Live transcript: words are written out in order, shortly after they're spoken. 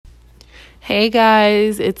Hey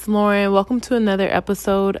guys, it's Lauren. Welcome to another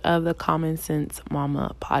episode of the Common Sense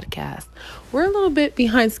Mama podcast. We're a little bit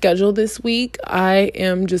behind schedule this week. I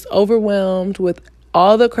am just overwhelmed with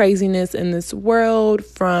all the craziness in this world,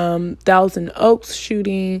 from Thousand Oaks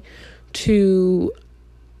shooting to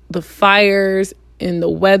the fires and the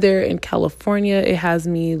weather in California. It has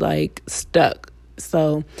me stuck.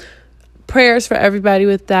 So prayers for everybody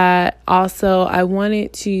with that. Also, I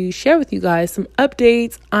wanted to share with you guys some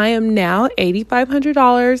updates. I am now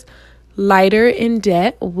 $8,500 lighter in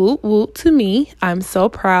debt. Whoop, whoop to me. I'm so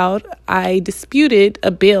proud. I disputed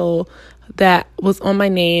a bill that was on my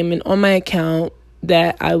name and on my account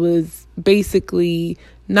that I was basically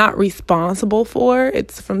not responsible for.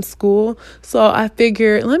 It's from school. So I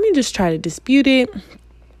figured, let me just try to dispute it.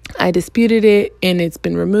 I disputed it and it's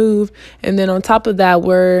been removed. And then on top of that,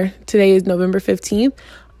 today is November 15th,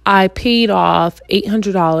 I paid off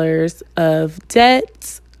 $800 of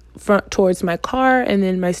debts towards my car, and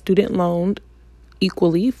then my student loan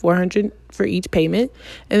equally $400 for each payment.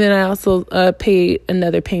 And then I also paid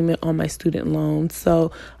another payment on my student loan.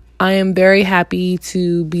 So I am very happy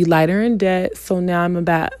to be lighter in debt. So now I'm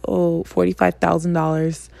about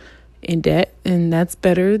 $45,000 in debt, and that's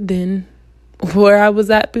better than where I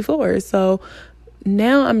was at before. So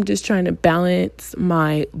now I'm just trying to balance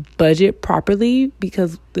my budget properly,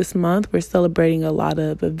 because this month we're celebrating a lot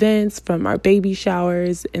of events, from our baby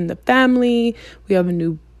showers in the family. We have a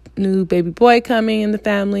new baby boy coming in the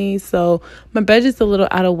family. So my budget's a little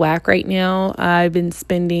out of whack right now. I've been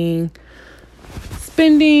spending,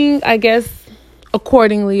 I guess,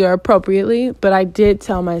 accordingly or appropriately, but I did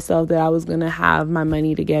tell myself that I was going to have my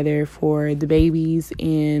money together for the babies,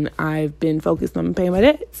 and I've been focused on paying my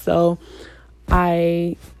debt. So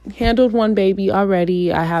I handled one baby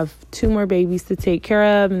already. I have two more babies to take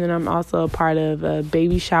care of, and then I'm also a part of a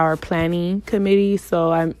baby shower planning committee,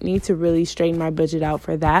 so I need to really straighten my budget out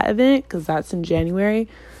for that event, because that's in January.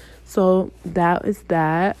 So that is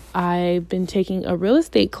that. I've been taking a real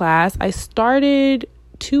estate class. I started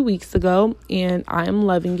 2 weeks ago, and I'm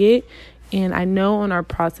loving it. And I know on our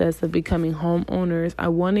process of becoming homeowners, I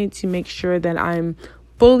wanted to make sure that I'm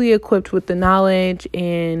fully equipped with the knowledge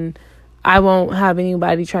and I won't have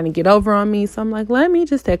anybody trying to get over on me. So I'm like, let me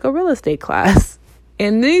just take a real estate class.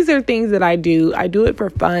 And these are things that I do it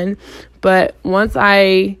for fun. But once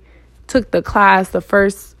I took the class, the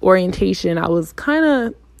first orientation, I was kind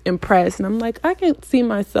of impressed. And I'm like, I can see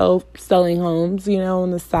myself selling homes,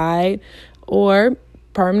 on the side, or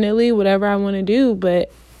permanently, whatever I want to do.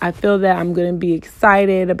 But I feel that I'm going to be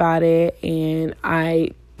excited about it, and I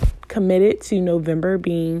committed to November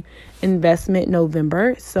being Investment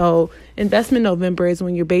November. So Investment November is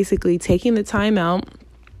when you're basically taking the time out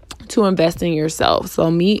to invest in yourself.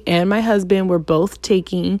 So me and my husband were both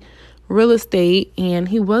taking real estate, and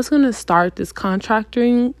he was going to start this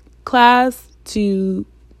contracting class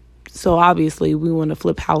so obviously we want to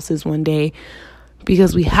flip houses one day,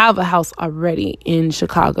 because we have a house already in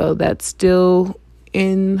Chicago that's still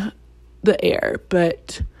in the air.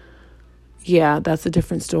 But yeah, that's a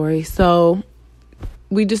different story. So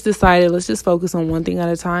we just decided, let's just focus on one thing at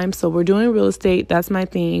a time. So we're doing real estate. That's my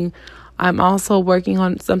thing. I'm also working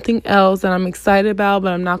on something else that I'm excited about,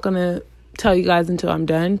 but I'm not going to tell you guys until I'm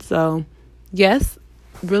done. So yes,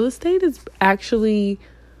 real estate is actually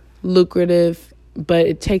lucrative, but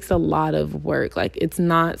it takes a lot of work. It's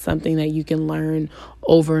not something that you can learn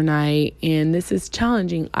overnight. And this is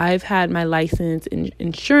challenging. I've had my license in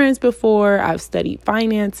insurance before. I've studied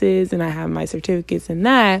finances, and I have my certificates in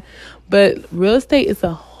that. But real estate is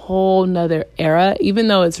a whole nother era. Even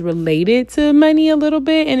though it's related to money a little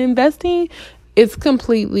bit and investing, it's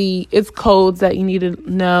codes that you need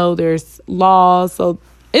to know. There's laws. So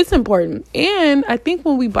it's important. And I think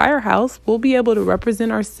when we buy our house, we'll be able to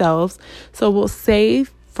represent ourselves. So we'll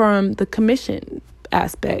save from the commission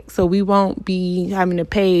aspect. So we won't be having to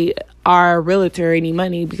pay our realtor any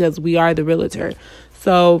money, because we are the realtor.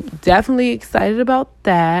 So definitely excited about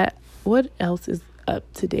that. What else is up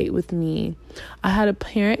to date with me? I had a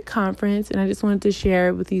parent conference, and I just wanted to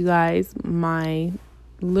share with you guys, my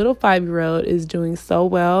little 5-year-old is doing so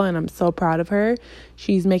well, and I'm so proud of her.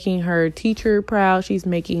 She's making her teacher proud. She's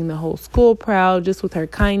making the whole school proud, just with her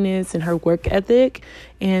kindness and her work ethic.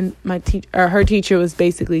 And her teacher was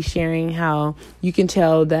basically sharing how you can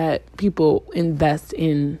tell that people invest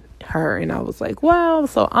in her. And I was like, wow, I'm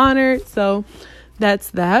so honored. So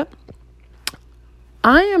that's that.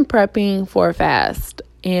 I am prepping for a fast,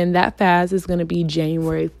 and that fast is going to be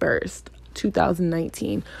January 1st,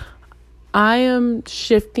 2019. I am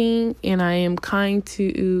shifting, and I am I'm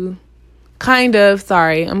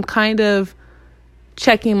kind of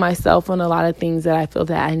checking myself on a lot of things that I feel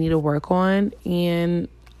that I need to work on. And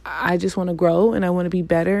I just want to grow, and I want to be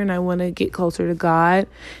better, and I want to get closer to God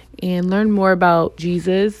and learn more about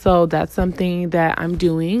Jesus. So that's something that I'm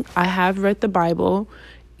doing. I have read the Bible,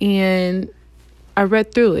 and I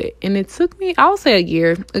read through it, and it took me, I'll say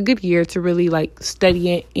a good year to really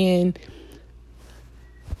study it. And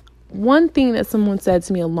one thing that someone said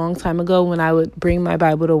to me a long time ago when I would bring my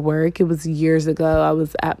Bible to work, it was years ago, I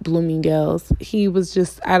was at Bloomingdale's. He was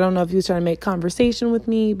just, I don't know if he was trying to make conversation with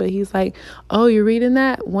me, but he's like, oh, you're reading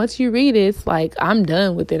that? Once you read it, it's like, I'm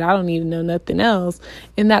done with it. I don't need to know nothing else.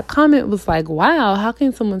 And that comment was like, wow, how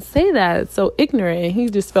can someone say that? It's so ignorant. And he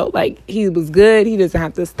just felt like he was good. He doesn't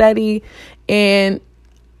have to study. And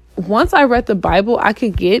once I read the Bible, I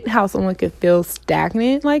could get how someone could feel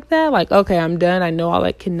stagnant like that. Like, okay, I'm done. I know all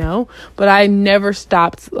I can know. But I never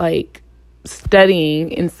stopped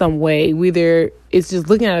studying in some way. Whether it's just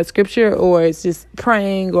looking at a scripture or it's just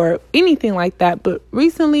praying or anything like that. But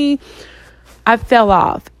recently, I fell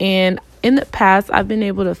off. And in the past, I've been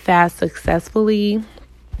able to fast successfully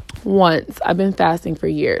once. I've been fasting for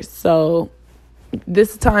years. So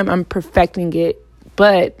this time I'm perfecting it.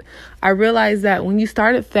 But I realized that when you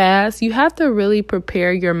start a fast, you have to really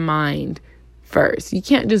prepare your mind first. You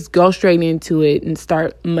can't just go straight into it and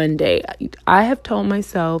start Monday. I have told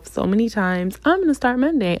myself so many times, I'm going to start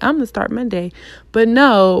Monday. But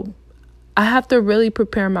no, I have to really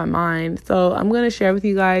prepare my mind. So I'm going to share with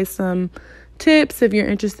you guys some tips. If you're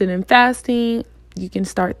interested in fasting, you can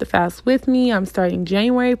start the fast with me. I'm starting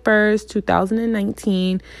January 1st,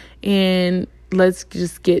 2019. And let's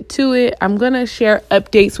just get to it. I'm going to share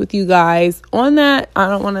updates with you guys on that. I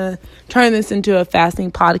don't want to turn this into a fasting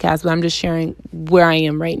podcast, but I'm just sharing where I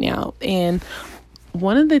am right now. And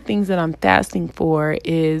one of the things that I'm fasting for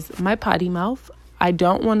is my potty mouth. I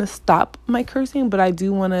don't want to stop my cursing, but I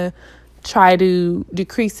do want to try to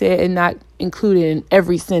decrease it and not include it in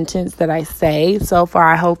every sentence that I say. So far,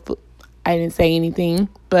 I hope I didn't say anything,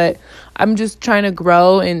 but I'm just trying to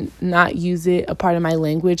grow and not use it a part of my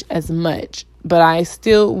language as much. But I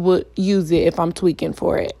still would use it if I'm tweaking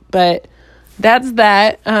for it. But that's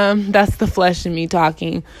that. That's the flesh in me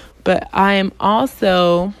talking. But I am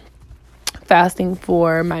also fasting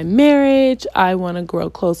for my marriage. I want to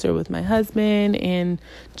grow closer with my husband and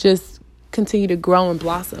just continue to grow and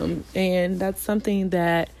blossom. And that's something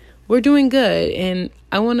that we're doing good. And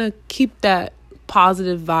I want to keep that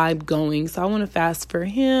positive vibe going. So I want to fast for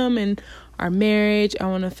him and our marriage. I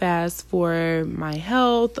want to fast for my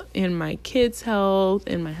health and my kids' health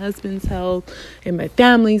and my husband's health and my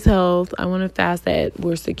family's health. I want to fast that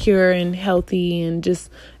we're secure and healthy and just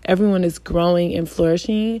everyone is growing and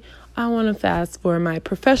flourishing. I want to fast for my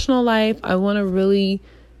professional life. I want to really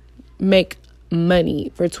make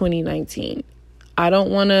money for 2019. I don't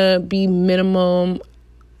want to be minimum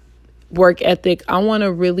work ethic. I want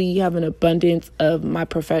to really have an abundance of my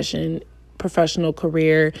professional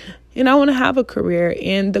career, and I want to have a career.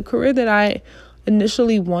 And the career that I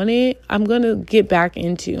initially wanted, I'm going to get back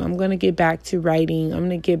into. I'm going to get back to writing. I'm going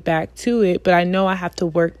to get back to it, but I know I have to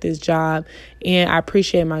work this job, and I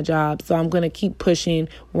appreciate my job. So I'm going to keep pushing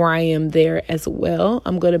where I am there as well.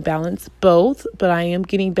 I'm going to balance both, but I am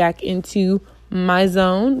getting back into my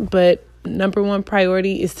zone. But number one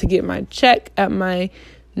priority is to get my check at my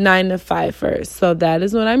 9 to 5 first. So that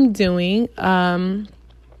is what I'm doing.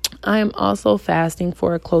 I am also fasting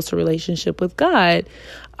for a closer relationship with God.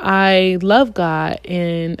 I love God,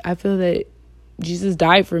 and I feel that Jesus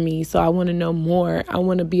died for me, so I want to know more. I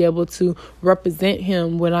want to be able to represent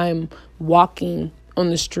him when I'm walking on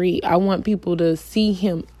the street. I want people to see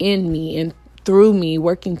him in me and through me,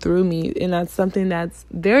 working through me, and that's something that's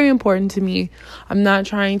very important to me. I'm not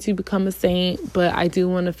trying to become a saint, but I do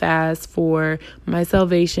want to fast for my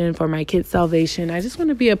salvation, for my kids' salvation. I just want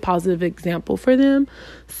to be a positive example for them.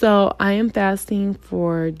 So I am fasting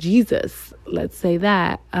for Jesus. Let's say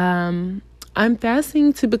that. I'm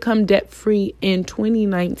fasting to become debt-free in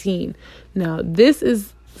 2019. Now, this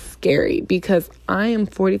is scary because I am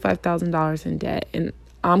 $45,000 in debt, and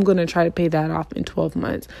I'm going to try to pay that off in 12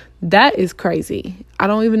 months. That is crazy. I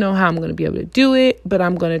don't even know how I'm going to be able to do it, but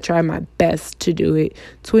I'm going to try my best to do it.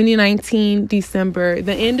 2019, December,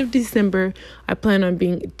 the end of December, I plan on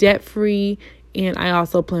being debt-free, and I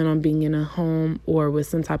also plan on being in a home or with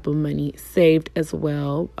some type of money saved as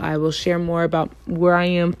well. I will share more about where I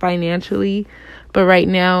am financially, but right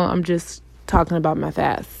now I'm just talking about my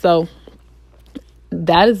fast. So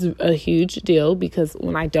that is a huge deal because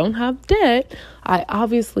when I don't have debt, I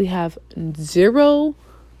obviously have zero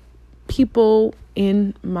people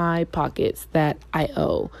in my pockets that I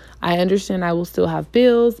owe. I understand I will still have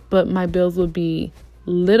bills, but my bills will be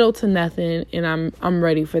little to nothing, and I'm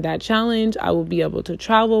ready for that challenge. I will be able to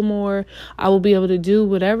travel more. I will be able to do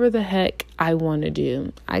whatever the heck I want to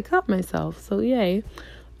do. I got myself, so yay.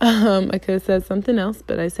 I could have said something else,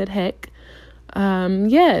 but I said heck.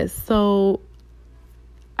 Yes, so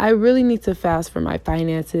I really need to fast for my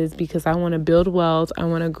finances because I want to build wealth. I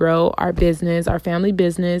want to grow our business, our family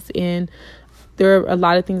business, and there are a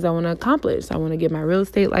lot of things I want to accomplish. I want to get my real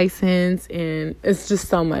estate license, and it's just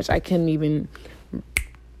so much. I couldn't even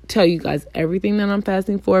tell you guys everything that I'm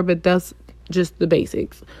fasting for, but that's just the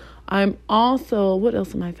basics. I'm also, what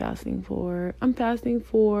else am I fasting for? I'm fasting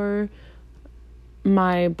for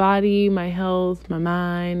my body, my health, my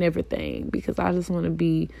mind, everything, because I just want to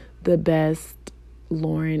be the best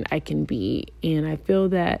Lauren I can be. And I feel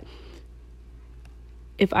that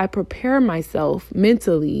if I prepare myself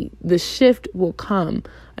mentally, the shift will come.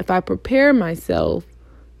 If I prepare myself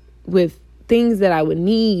with things that I would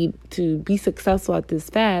need to be successful at this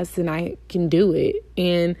fast, then I can do it.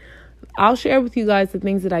 And I'll share with you guys the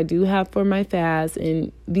things that I do have for my fast,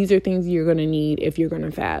 and these are things you're going to need if you're going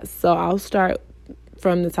to fast. So I'll start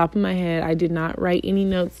from the top of my head. I did not write any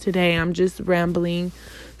notes today. I'm just rambling,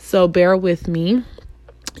 so bear with me.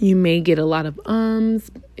 You may get a lot of ums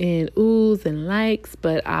and oohs and likes,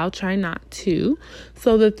 but I'll try not to.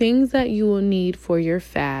 So the things that you will need for your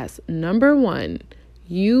fast: number one,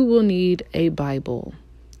 you will need a Bible.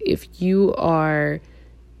 If you are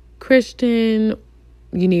Christian,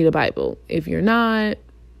 you need a Bible. If you're not,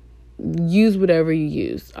 use whatever you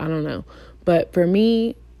use. I don't know. But for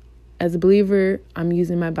me, as a believer, I'm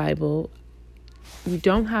using my Bible. You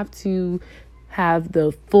don't have to have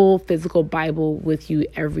the full physical Bible with you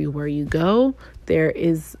everywhere you go. There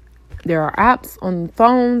are apps on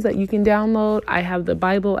phones that you can download. I have the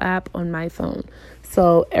Bible app on my phone.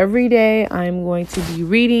 So every day I'm going to be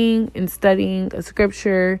reading and studying a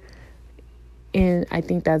scripture. And I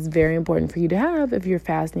think that's very important for you to have if you're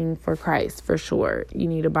fasting for Christ, for sure. You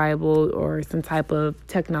need a Bible or some type of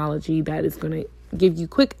technology that is going to give you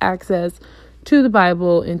quick access to the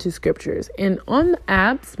Bible and to scriptures. And on the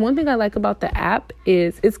apps, one thing I like about the app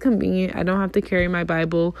is it's convenient. I don't have to carry my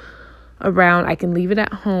Bible around. I can leave it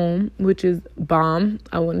at home, which is bomb.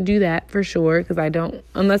 I want to do that for sure, because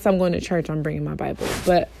unless I'm going to church, I'm bringing my Bible.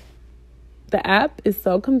 But the app is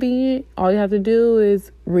so convenient. All you have to do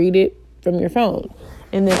is read it from your phone.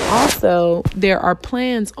 And then also there are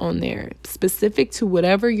plans on there specific to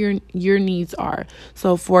whatever your needs are.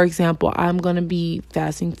 So for example, I'm going to be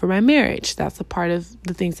fasting for my marriage. That's a part of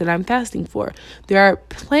the things that I'm fasting for. There are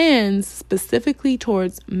plans specifically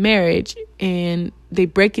towards marriage, and they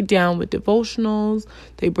break it down with devotionals.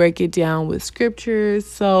 They break it down with scriptures.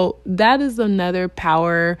 So that is another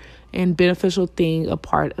power and beneficial thing, a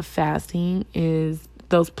part of fasting, is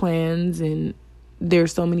those plans, and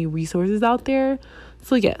there's so many resources out there.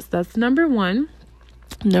 So yes, that's number one.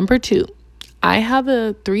 Number two, I have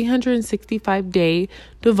a 365-day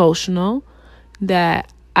devotional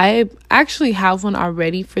that I actually have one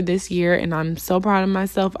already for this year, and I'm so proud of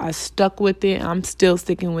myself. I stuck with it. I'm still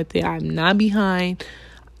sticking with it. I'm not behind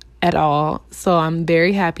at all. So I'm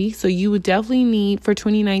very happy. So you would definitely need, for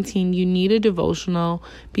 2019, you need a devotional,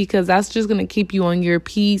 because that's just going to keep you on your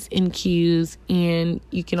P's and Q's, and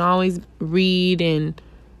you can always read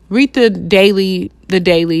the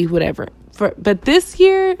daily, whatever. But this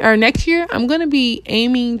year or next year, I'm going to be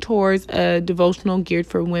aiming towards a devotional geared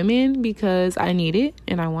for women, because I need it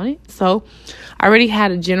and I want it. So I already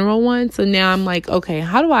had a general one. So now I'm like, okay,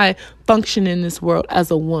 how do I function in this world as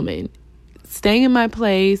a woman? Staying in my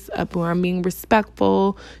place, up where I'm being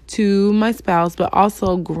respectful to my spouse, but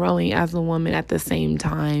also growing as a woman at the same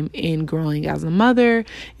time, and growing as a mother,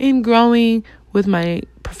 and growing with my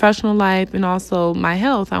professional life, and also my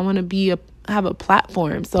health. I want to have a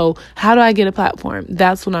platform. So how do I get a platform?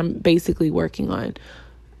 That's what I'm basically working on,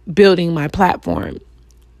 building my platform.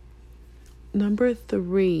 Number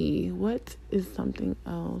three, what is something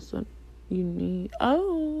else you need?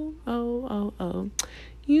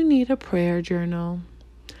 You need a prayer journal.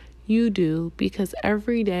 You do, because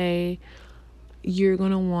every day you're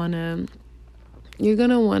going to want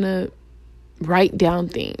to write down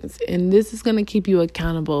things, and this is going to keep you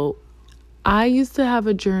accountable. I used to have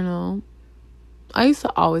a journal. I used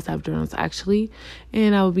to always have journals, actually,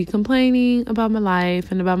 and I would be complaining about my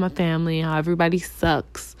life and about my family and how everybody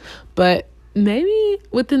sucks. But maybe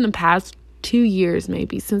within the past 2 years,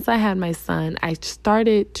 maybe since I had my son, I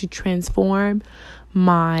started to transform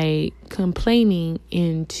my complaining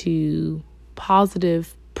into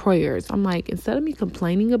positive prayers. I'm like, instead of me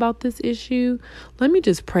complaining about this issue, let me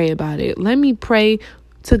just pray about it. Let me pray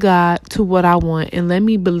to God, to what I want, and let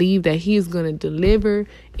me believe that He is going to deliver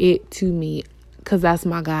it to me. because that's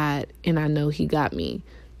my God and I know he got me.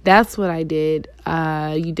 That's what I did.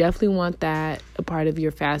 You definitely want that a part of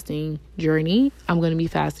your fasting journey. I'm going to be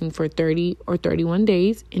fasting for 30 or 31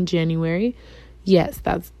 days in January. Yes,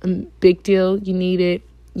 that's a big deal. You need it.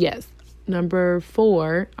 Yes. Number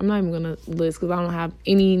 4, I'm not even going to list because I don't have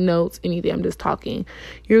any notes, anything. I'm just talking.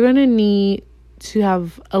 You're going to need to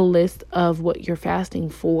have a list of what you're fasting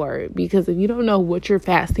for, because if you don't know what you're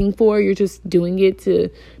fasting for, you're just doing it to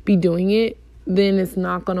be doing it, then it's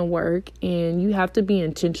not going to work, and you have to be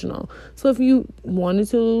intentional. So if you wanted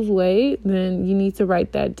to lose weight, then you need to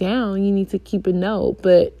write that down. You need to keep a note,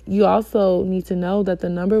 but you also need to know that the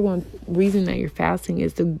number one reason that you're fasting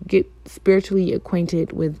is to get spiritually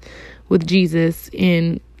acquainted with Jesus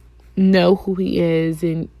and know who he is,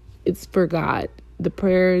 and it's for God. The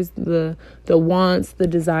prayers, the wants, the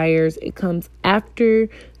desires, it comes after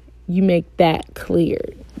you make that clear,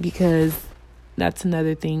 because that's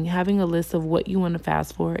another thing. Having a list of what you want to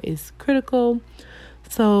fast for is critical.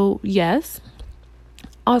 So, yes.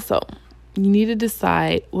 Also, you need to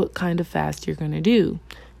decide what kind of fast you're going to do.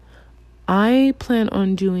 I plan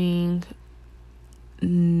on doing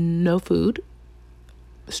no food,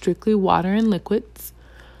 strictly water and liquids.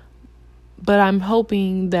 But I'm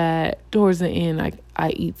hoping that towards the end, I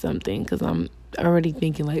eat something, because I'm already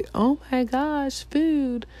thinking like, oh my gosh,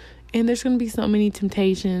 food. And there's going to be so many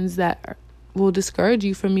temptations that will discourage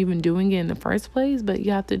you from even doing it in the first place, but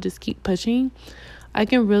you have to just keep pushing. I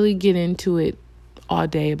can really get into it all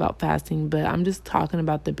day about fasting, but I'm just talking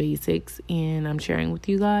about the basics, and I'm sharing with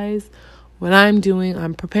you guys what I'm doing.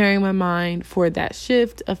 I'm preparing my mind for that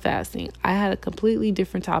shift of fasting. I had a completely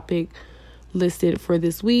different topic listed for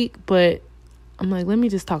this week, but I'm like, let me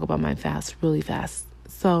just talk about my fast really fast.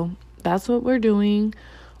 So that's what we're doing.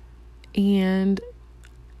 And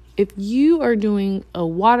if you are doing a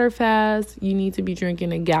water fast, you need to be drinking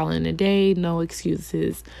 1 gallon a day. No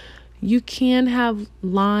excuses. You can have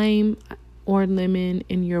lime or lemon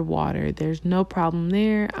in your water. There's no problem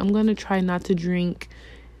there. I'm going to try not to drink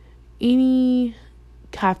any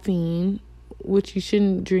caffeine, which you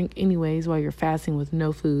shouldn't drink anyways while you're fasting with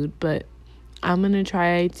no food. But I'm going to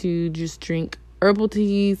try to just drink herbal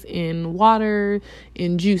teas and water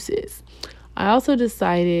and juices. I also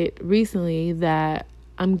decided recently that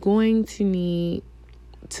I'm going to need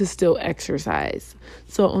to still exercise.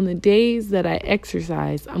 So on the days that I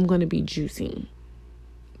exercise, I'm going to be juicing.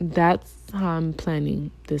 That's how I'm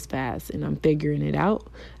planning this fast, and I'm figuring it out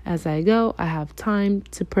as I go. I have time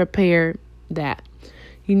to prepare that.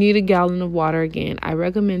 You need 1 gallon of water again. I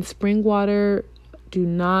recommend spring water. Do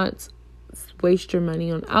not waste your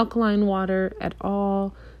money on alkaline water at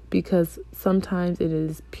all, because sometimes it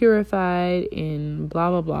is purified and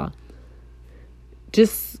blah blah blah.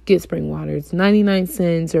 Just get spring water. It's 99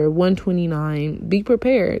 cents or $1.29. Be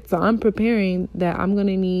prepared. So I'm preparing that I'm going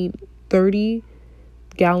to need 30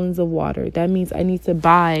 gallons of water. That means I need to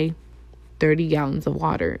buy 30 gallons of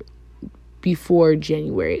water before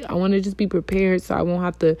January. I want to just be prepared so I won't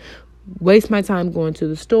have to waste my time going to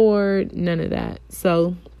the store. None of that.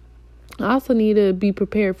 So I also need to be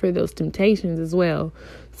prepared for those temptations as well.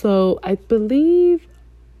 So I believe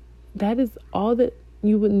that is all that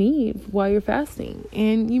you would need while you're fasting.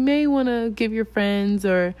 And you may want to give your friends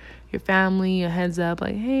or your family a heads up,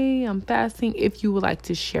 like, hey, I'm fasting, if you would like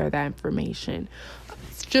to share that information,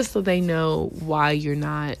 just so they know why you're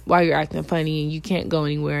acting funny and you can't go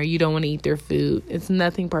anywhere. You don't want to eat their food. It's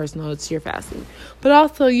nothing personal. It's your fasting. But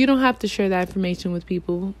also, you don't have to share that information with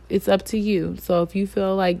people. It's up to you. So if you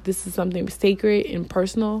feel like this is something sacred and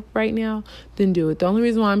personal right now, then do it. The only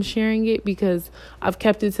reason why I'm sharing it, because I've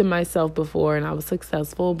kept it to myself before and I was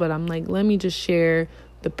successful, but I'm like, let me just share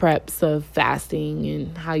the preps of fasting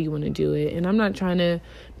and how you want to do it. And I'm not trying to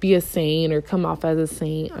be a saint or come off as a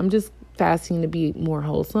saint. I'm just fasting to be more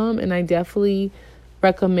wholesome, and I definitely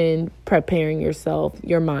recommend preparing yourself,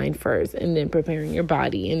 your mind first, and then preparing your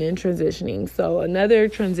body, and then transitioning. So another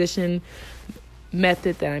transition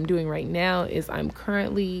method that I'm doing right now is I'm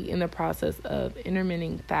currently in the process of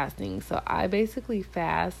intermittent fasting. So I basically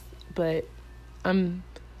fast, but I'm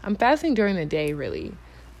fasting during the day, really.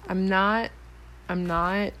 I'm not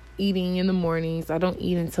eating in the mornings. I don't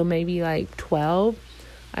eat until maybe like 12.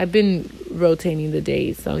 I've been rotating the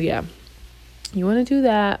days, so yeah. You want to do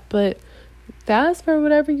that, but fast for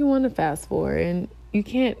whatever you want to fast for. And you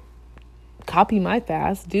can't copy my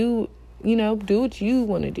fast. Do what you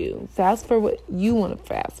want to do. Fast for what you want to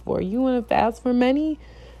fast for. You want to fast for money?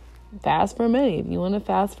 Fast for money. If you want to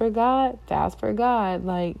fast for God, fast for God.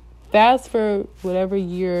 Like, fast for whatever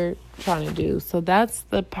you're trying to do. So that's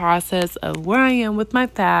the process of where I am with my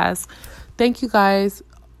fast. Thank you guys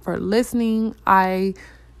for listening. I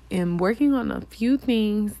am working on a few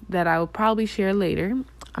things that I will probably share later.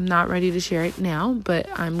 I'm not ready to share it now, but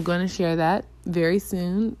I'm going to share that very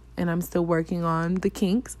soon. And I'm still working on the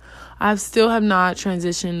kinks. I still have not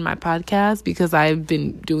transitioned my podcast because I've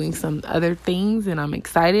been doing some other things and I'm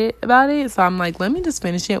excited about it. So I'm like, let me just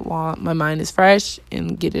finish it while my mind is fresh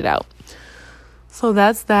and get it out. So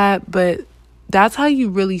that's that. But that's how you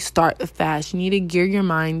really start a fast. You need to gear your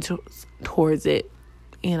mind towards it.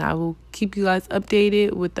 And I will keep you guys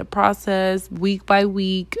updated with the process week by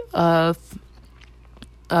week of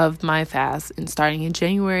my fast. And starting in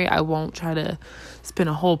January, I won't try to spend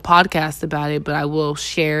a whole podcast about it, but I will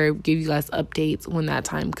give you guys updates when that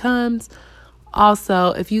time comes.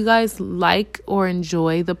 Also, if you guys like or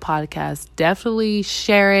enjoy the podcast, definitely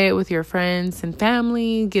share it with your friends and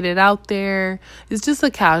family. Get it out there. It's just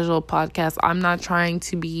a casual podcast. I'm not trying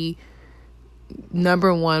to be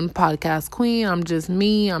number one podcast queen. I'm just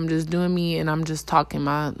me. I'm just doing me, and I'm just talking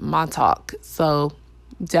my talk. So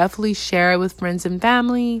definitely share it with friends and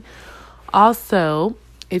family. Also,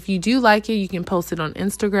 if you do like it, you can post it on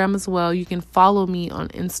Instagram as well. You can follow me on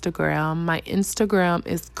Instagram. My Instagram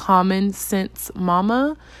is Common Sense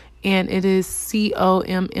Mama, and it is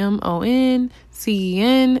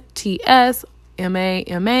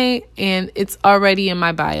COMMONCENTSMAMA, and it's already in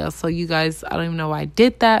my bio. So you guys, I don't even know why I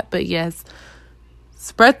did that, but yes,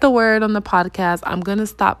 spread the word on the podcast. I'm going to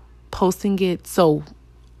stop posting it so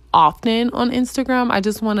often on Instagram. I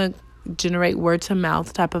just want to generate word to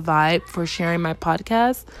mouth type of vibe for sharing my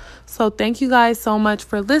podcast. So thank you guys so much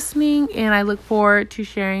for listening, and I look forward to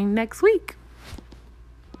sharing next week.